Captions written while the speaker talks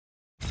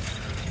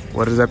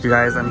What is up, you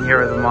guys? I'm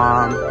here with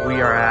Mom. We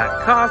are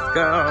at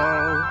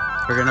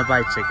Costco. We're gonna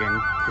buy chicken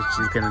because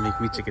she's gonna make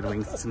me chicken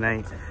wings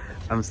tonight.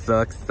 I'm so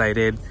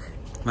excited.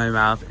 My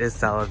mouth is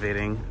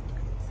salivating.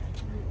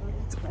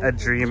 It's a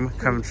dream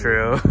come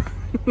true.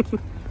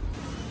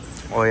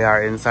 We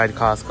are inside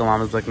Costco.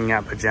 Mom is looking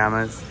at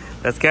pajamas.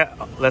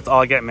 Let's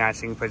all get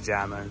matching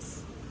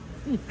pajamas.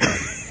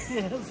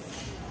 Yes.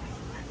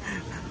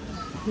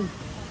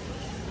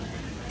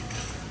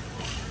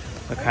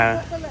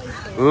 Okay.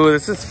 Ooh,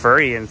 this is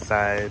furry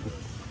inside.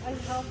 I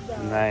love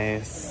that.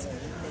 Nice.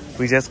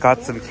 We just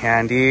got some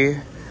candy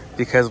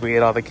because we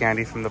ate all the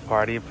candy from the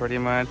party pretty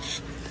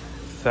much.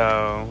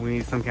 So we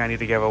need some candy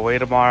to give away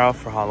tomorrow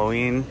for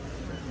Halloween.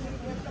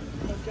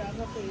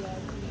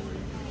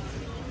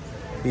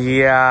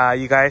 Yeah,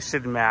 you guys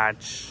should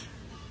match.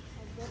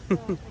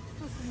 Extra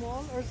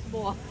small or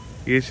small?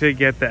 You should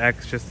get the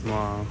extra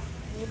small.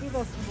 Maybe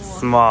the small.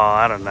 Small,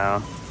 I don't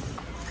know.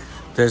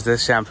 There's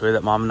this shampoo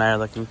that Mom and I are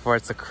looking for.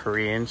 It's a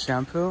Korean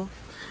shampoo.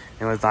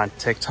 It was on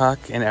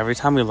TikTok, and every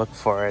time we look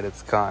for it,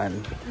 it's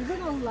gone. Even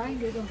online,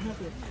 they don't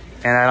have it.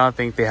 And I don't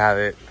think they have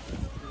it.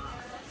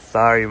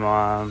 Sorry,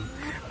 Mom.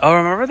 Oh,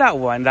 remember that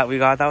one that we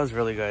got? That was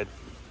really good.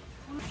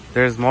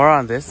 There's more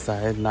on this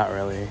side. Not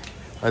really.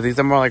 But these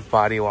are more like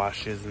body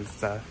washes and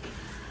stuff.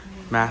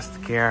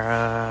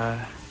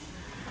 Mascara.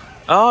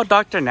 Oh,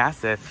 Dr.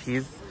 Nassif.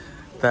 He's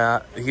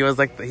the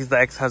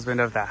ex-husband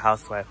of that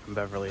housewife from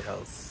Beverly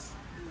Hills.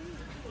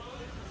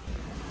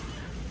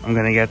 I'm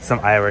gonna get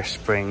some Irish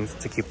Springs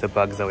to keep the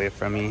bugs away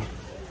from me.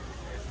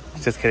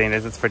 Just kidding,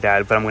 this is for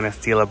Dad, but I'm gonna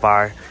steal a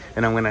bar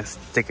and I'm gonna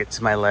stick it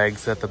to my leg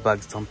so that the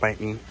bugs don't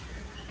bite me.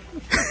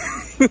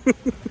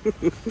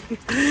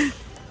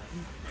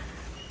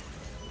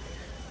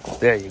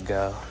 There you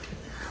go.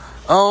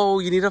 Oh,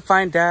 you need to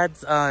find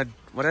Dad's,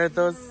 what are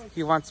those?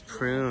 He wants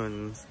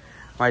prunes.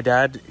 My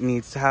dad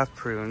needs to have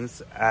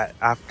prunes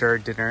after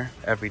dinner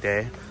every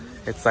day.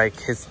 It's like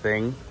his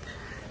thing.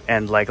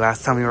 And like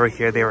last time we were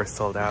here, they were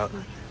sold out.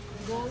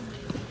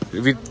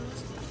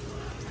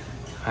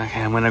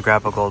 Okay, I'm gonna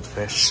grab a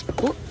goldfish.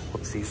 Ooh,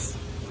 whoopsies.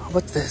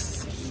 What's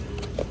this?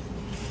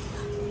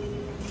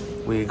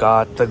 We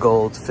got the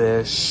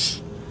goldfish.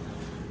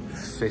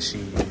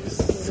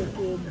 Fishies.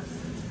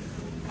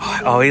 Oh,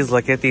 I always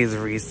look at these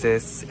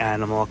Reese's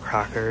animal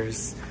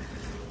crackers.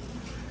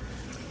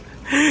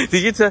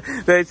 Did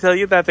I tell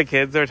you that the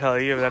kids are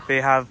telling you that they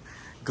have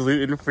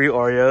gluten-free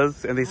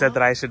Oreos? And they said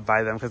that I should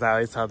buy them because I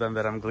always tell them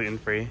that I'm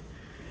gluten-free.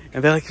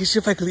 And they're like, you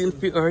should buy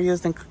gluten-free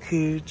Oreos and cook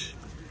huge.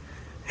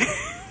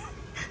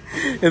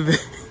 And then,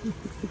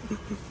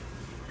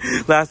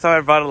 last time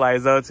I brought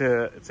Elizo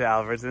to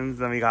Albertsons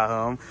and we got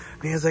home.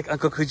 And he was like,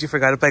 Uncle Cooj, you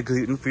forgot to buy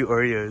gluten-free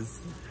Oreos.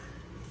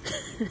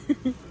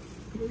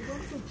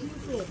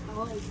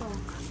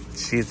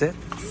 Cheese it?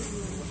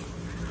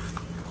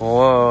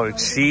 Whoa,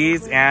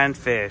 cheese and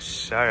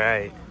fish. All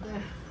right.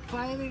 They're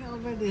fighting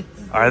over this.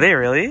 Are they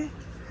really?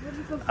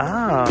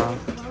 Oh.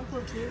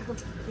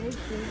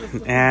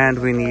 And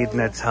we need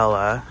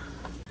Nutella.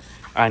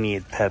 I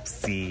need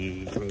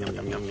Pepsi. Yum, yum,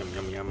 yum, yum,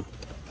 yum, yum.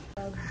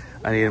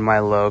 I need my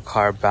low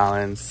carb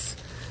balance.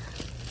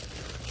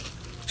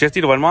 Just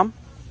eat one, Mom?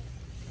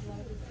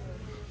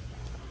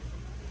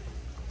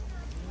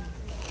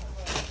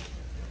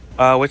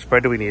 Which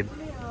bread do we need?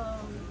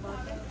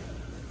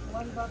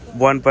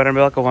 One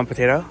buttermilk and one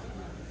potato?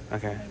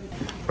 Okay.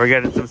 We're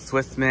getting some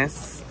Swiss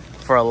Miss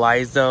for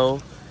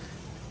Elizo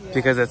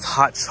because it's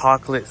hot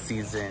chocolate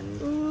season.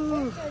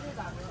 Ooh.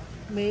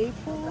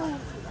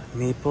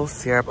 Maple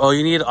syrup. Oh,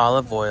 you need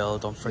olive oil.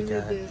 Don't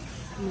forget. This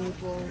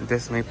maple.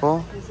 This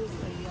maple? This is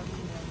the yummy.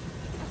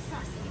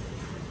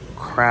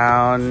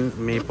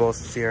 Crown maple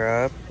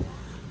syrup.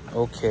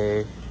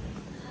 Okay.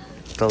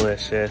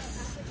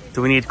 Delicious.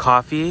 Do we need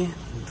coffee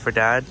for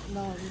Dad?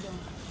 No, we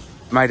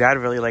don't. My dad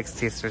really likes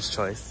Taster's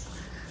Choice.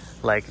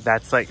 Like,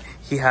 that's like,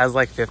 he has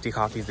like 50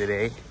 coffees a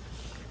day.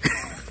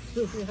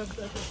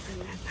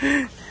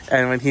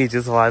 And when he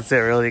just wants it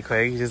really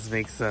quick, he just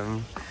makes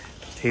some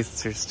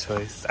Taster's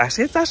Choice.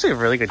 Actually, it's actually a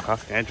really good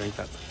coffee. I drink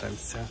that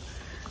sometimes too.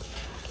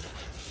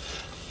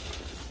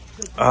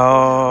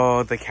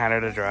 Oh, the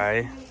Canada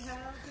Dry.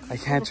 I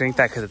can't drink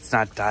that because it's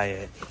not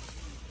diet.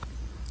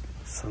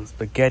 Some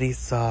spaghetti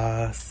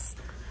sauce.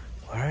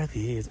 What are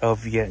these? Oh,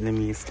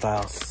 Vietnamese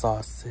style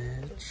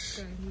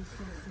sausage.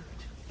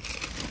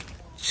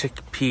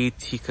 Chickpea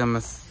tikka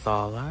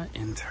masala.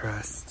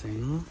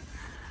 Interesting.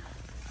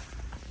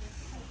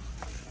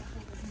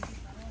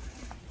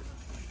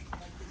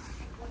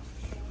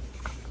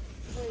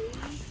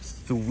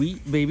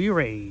 Sweet baby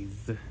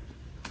Ray's.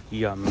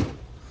 Yum.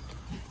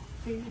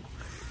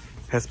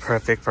 That's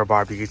perfect for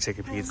barbecue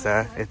chicken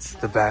pizza. It's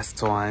the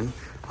best one.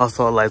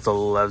 Also, Eliza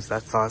loves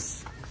that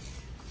sauce.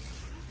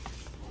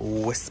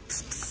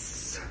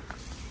 Wisps.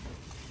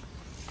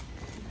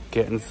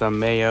 Getting some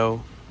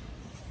mayo.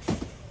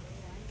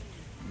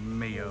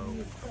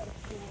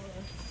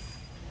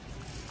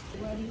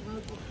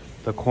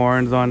 The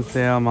corn's on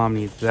sale. Mom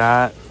needs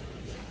that.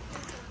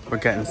 We're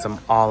getting some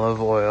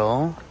olive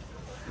oil.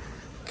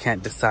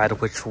 Can't decide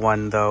which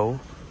one though.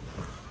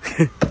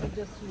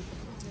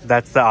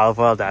 That's the olive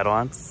oil Dad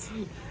wants.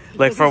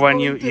 Like for when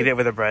you eat it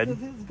with the bread.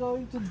 He's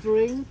going to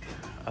drink.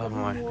 Oh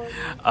my.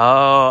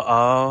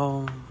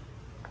 Oh.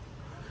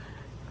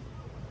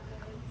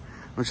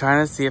 I'm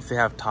trying to see if they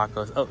have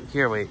tacos. Oh,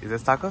 here, wait. Is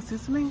this taco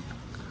seasoning?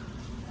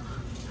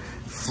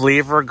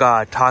 Flavor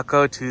God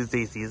Taco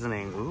Tuesday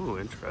seasoning. Ooh,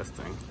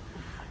 interesting.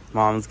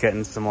 Mom's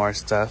getting some more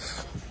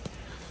stuff.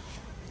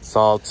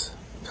 Salt,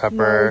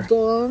 pepper,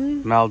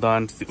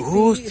 Maldon.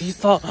 Ooh, sea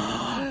salt.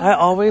 I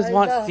always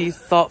want sea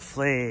salt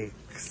flakes.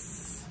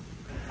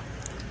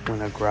 I'm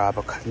gonna grab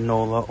a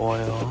canola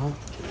oil.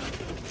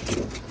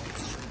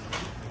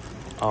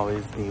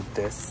 Always need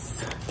this.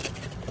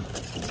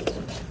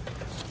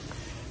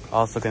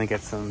 Also gonna get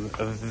some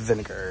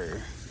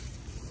vinegar.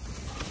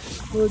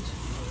 Good.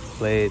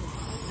 Plate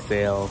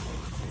sale.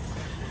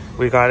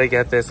 We gotta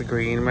get this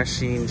green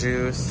machine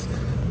juice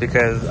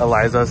because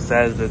Eliza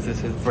says this is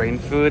his brain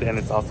food and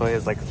it's also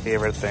his like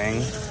favorite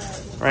thing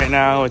right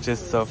now, which is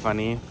so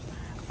funny.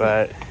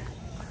 But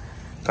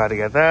gotta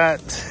get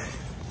that.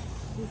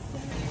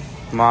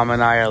 Mom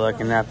and I are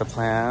looking at the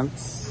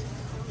plants,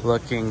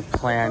 looking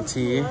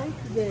planty. I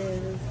like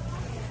this.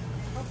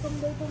 How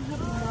come they don't have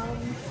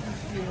mums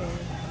here?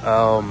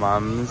 Oh,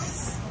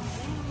 mums.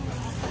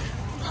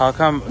 How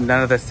come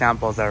none of the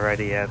samples are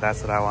ready yet?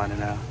 That's what I want to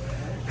know.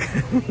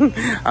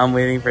 I'm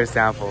waiting for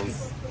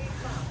samples.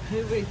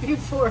 I'm waiting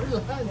for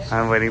lunch.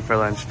 I'm waiting for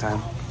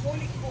lunchtime.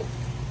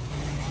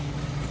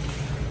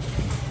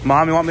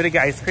 Mom, you want me to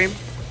get ice cream?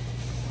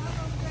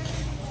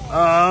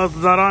 Oh, it's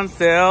not on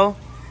sale.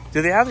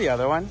 Do they have the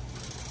other one?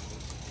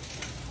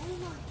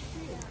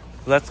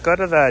 Let's go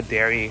to the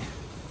dairy.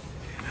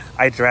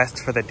 I dressed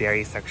for the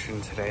dairy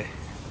section today.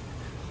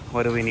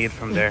 What do we need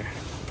from there?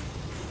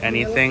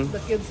 Anything? The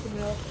kids'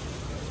 milk.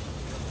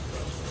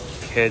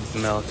 Kids'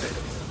 milk.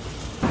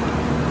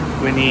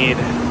 We need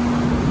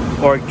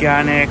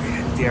organic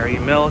dairy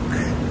milk.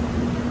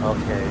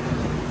 Okay.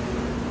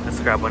 Let's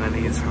grab one of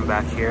these from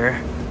back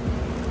here.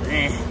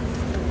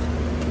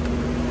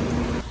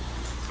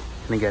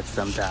 Gonna get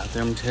some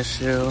bathroom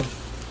tissue.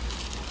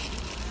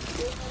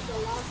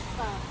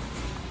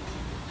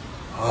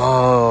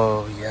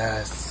 Oh,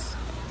 yes.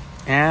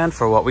 And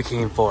for what we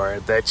came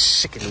for, the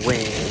chicken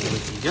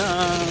wings.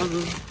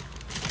 Yum.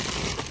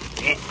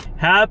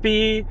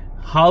 Happy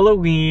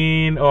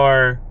Halloween,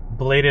 or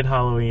belated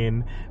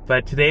Halloween.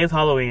 But today is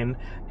Halloween,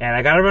 and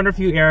I gotta run a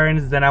few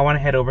errands. Then I want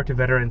to head over to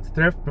Veterans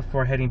Thrift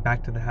before heading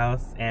back to the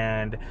house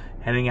and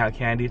handing out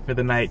candy for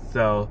the night.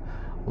 So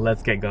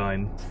let's get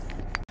going.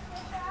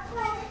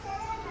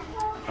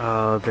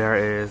 Oh, there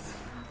is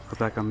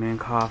Rebecca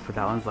Minkoff, but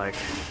that one's like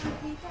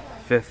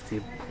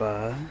 50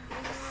 bucks.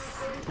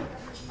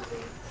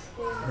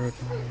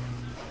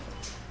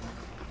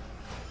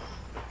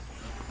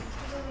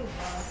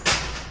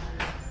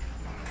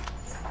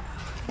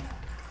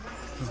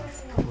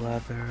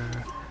 Leather.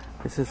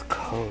 This is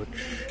Coach.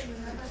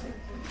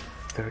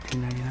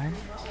 $13.99.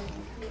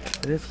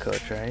 It is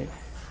Coach, right?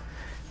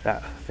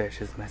 That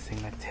fish is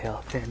missing a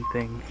tail fin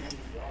thing.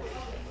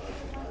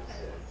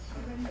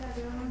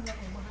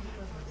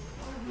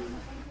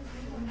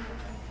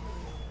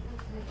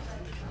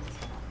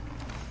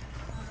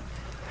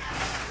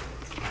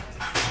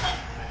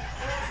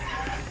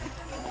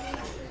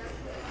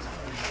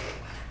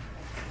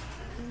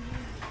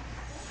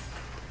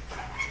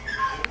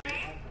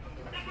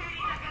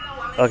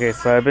 Okay,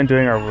 so I've been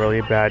doing a really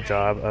bad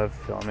job of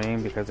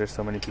filming because there's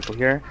so many people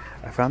here.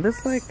 I found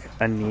this like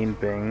a Neen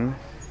Bing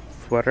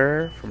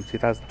sweater from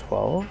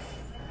 2012.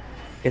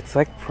 It's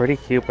like pretty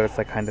cute, but it's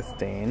like kind of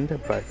stained.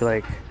 But I feel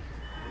like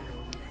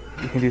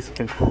you can do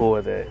something cool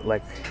with it,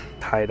 like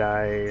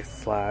tie-dye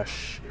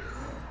slash,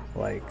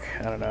 like,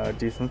 I don't know,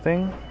 do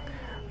something.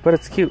 But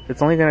it's cute.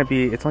 It's only like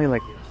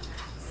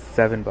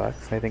 $7.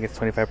 I think it's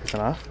 25%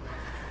 off.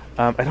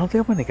 I don't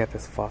think I'm gonna get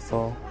this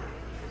fossil,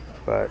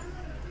 but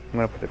I'm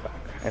gonna put it back,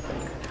 I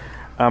think.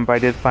 But I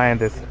did find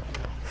this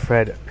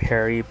Fred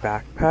Perry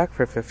backpack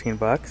for 15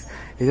 bucks.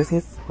 It just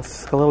needs, it's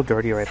just a little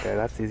dirty right there.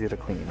 That's easy to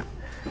clean.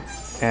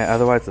 And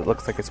otherwise it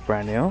looks like it's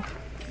brand new.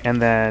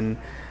 And then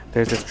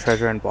there's this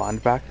Treasure and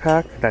Bond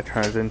backpack that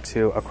turns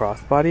into a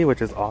crossbody,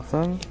 which is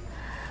awesome.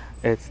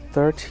 It's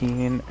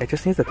 13, it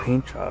just needs a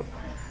paint job.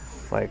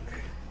 Like,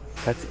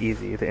 that's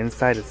easy. The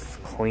inside is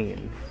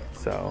clean,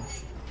 so.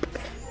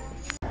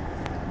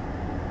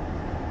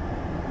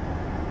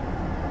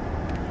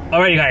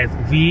 Alright guys,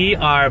 we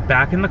are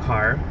back in the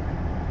car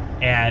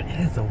and it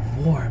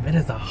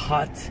is a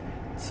hot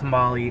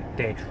tamale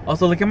day.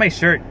 Also, look at my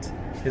shirt.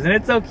 Isn't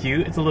it so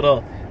cute? It's a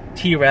little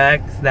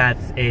T-Rex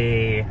that's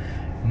a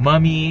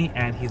mummy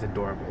and he's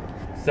adorable.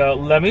 So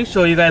let me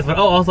show you guys what,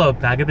 oh, also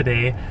bag of the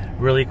day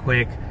really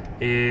quick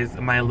is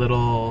my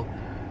little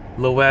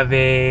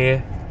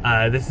Loewe,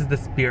 this is the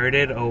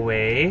Spirited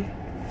Away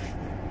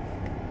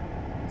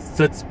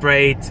Soot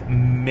Sprite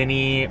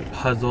mini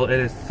puzzle. It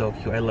is so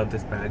cute. I love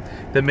this bag.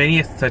 The mini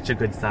is such a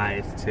good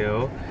size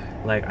too.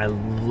 Like, I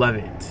love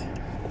it.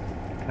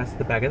 That's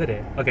the bag of the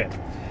day. Okay.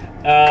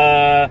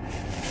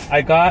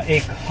 I got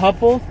a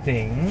couple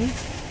things.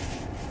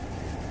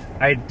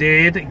 I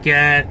did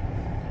get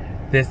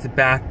this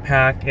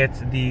backpack. It's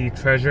the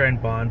Treasure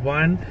and Bond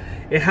one.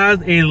 It has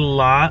a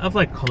lot of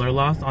like color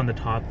loss on the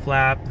top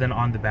flap than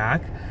on the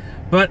back,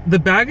 but the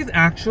bag is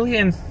actually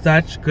in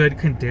such good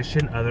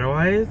condition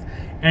otherwise,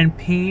 and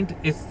paint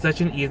is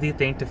such an easy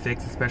thing to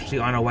fix, especially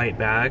on a white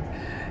bag.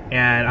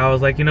 And I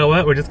was like, you know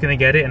what, we're just gonna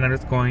get it and I'm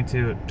just going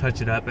to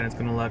touch it up and it's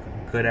gonna look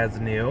good as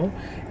new.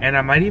 And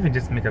I might even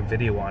just make a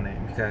video on it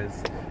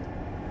because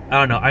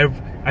I don't know,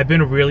 I've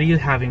been really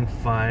having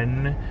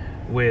fun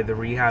with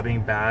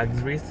rehabbing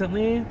bags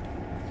recently.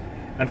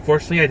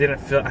 Unfortunately,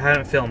 I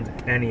haven't filmed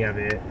any of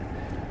it,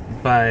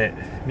 but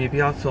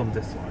maybe I'll film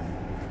this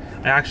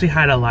one. I actually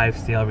had a live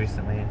sale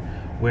recently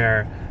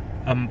where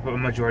a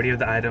majority of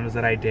the items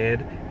that I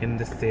did in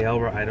the sale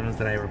were items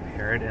that I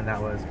repaired, and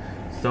that was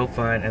so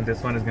fun. And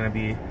this one is going to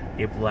be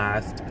a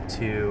blast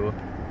to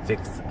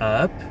fix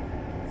up.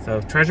 So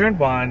Treasure and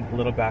Bond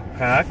little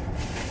backpack.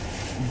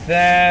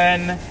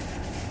 Then,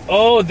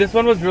 oh, this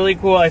one was really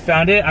cool. I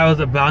found it. I was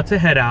about to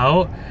head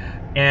out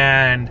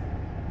and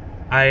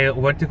I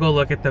went to go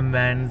look at the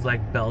men's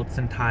like belts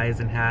and ties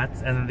and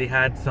hats, and then they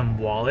had some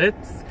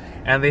wallets,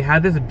 and they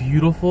had this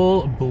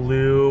beautiful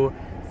blue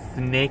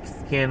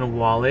snakeskin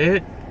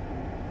wallet.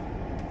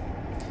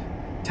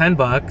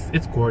 $10.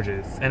 It's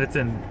gorgeous and it's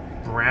in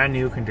brand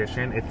new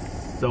condition.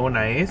 It's so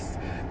nice.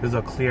 There's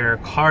a clear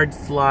card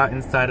slot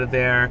inside of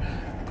there,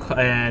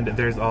 and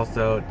there's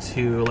also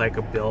two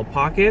like bill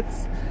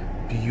pockets.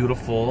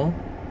 Beautiful.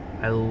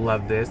 I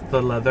love this.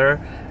 The leather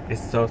is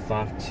so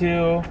soft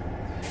too.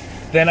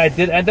 Then I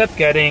did end up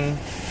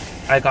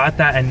I got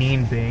that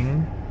Anine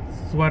Bing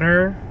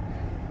sweater.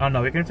 Oh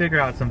no, we can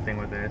figure out something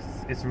with this.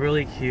 It's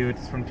really cute.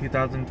 It's from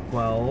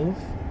 2012.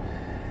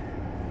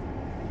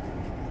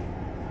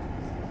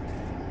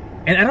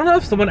 And I don't know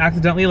if someone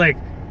accidentally like,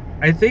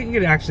 I think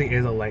it actually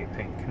is a light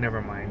pink. Never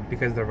mind,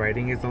 because the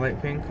writing is a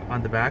light pink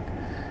on the back.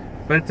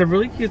 But it's a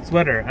really cute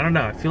sweater. I don't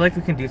know. I feel like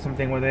we can do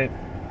something with it.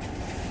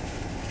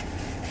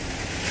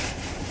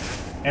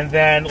 And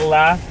then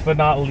last but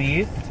not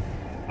least,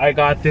 I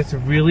got this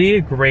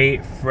really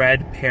great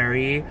Fred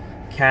Perry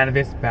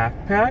canvas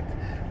backpack.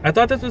 I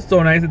thought this was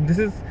so nice. This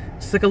is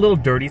just like a little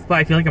dirty spot.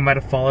 I feel like it might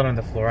have fallen on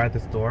the floor at the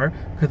store,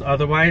 because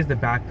otherwise the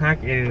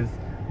backpack is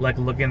like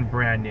looking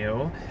brand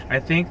new. I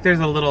think there's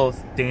a little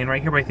stain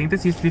right here, but I think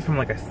this used to be from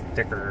like a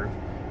sticker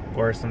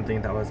or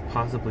something that was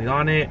possibly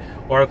on it,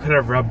 or it could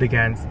have rubbed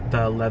against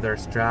the leather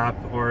strap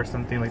or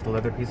something, like the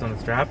leather piece on the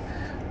strap.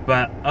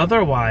 But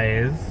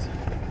otherwise,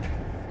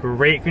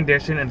 great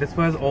condition. And this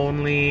was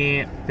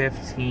only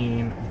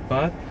 $15.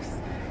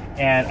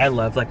 And I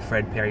love like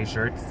Fred Perry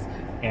shirts,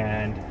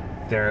 and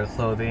their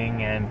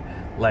clothing and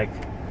like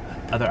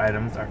other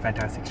items are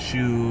fantastic.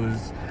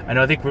 Shoes, I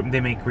know they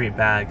make great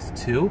bags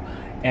too.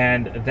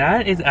 And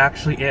that is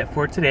actually it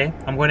for today.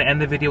 I'm going to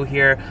end the video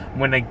here. I'm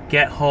going to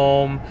get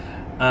home.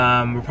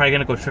 We're probably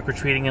going to go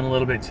trick-or-treating in a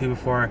little bit too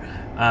before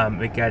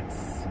it gets,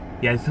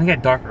 yeah, it's going to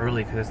get dark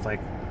early because it's like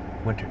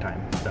winter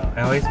time. So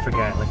I always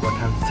forget like what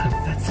time the sun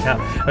sets now.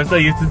 I'm so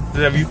used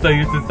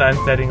to sun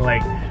setting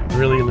like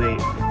really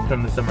late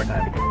from the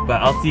summertime.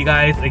 But I'll see you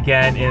guys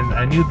again in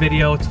a new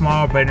video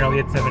tomorrow, bright and early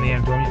at 7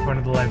 a.m. Join me for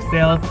another live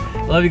sales.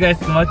 I love you guys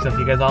so much. I'll see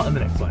you guys all in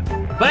the next one.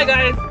 Bye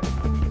guys!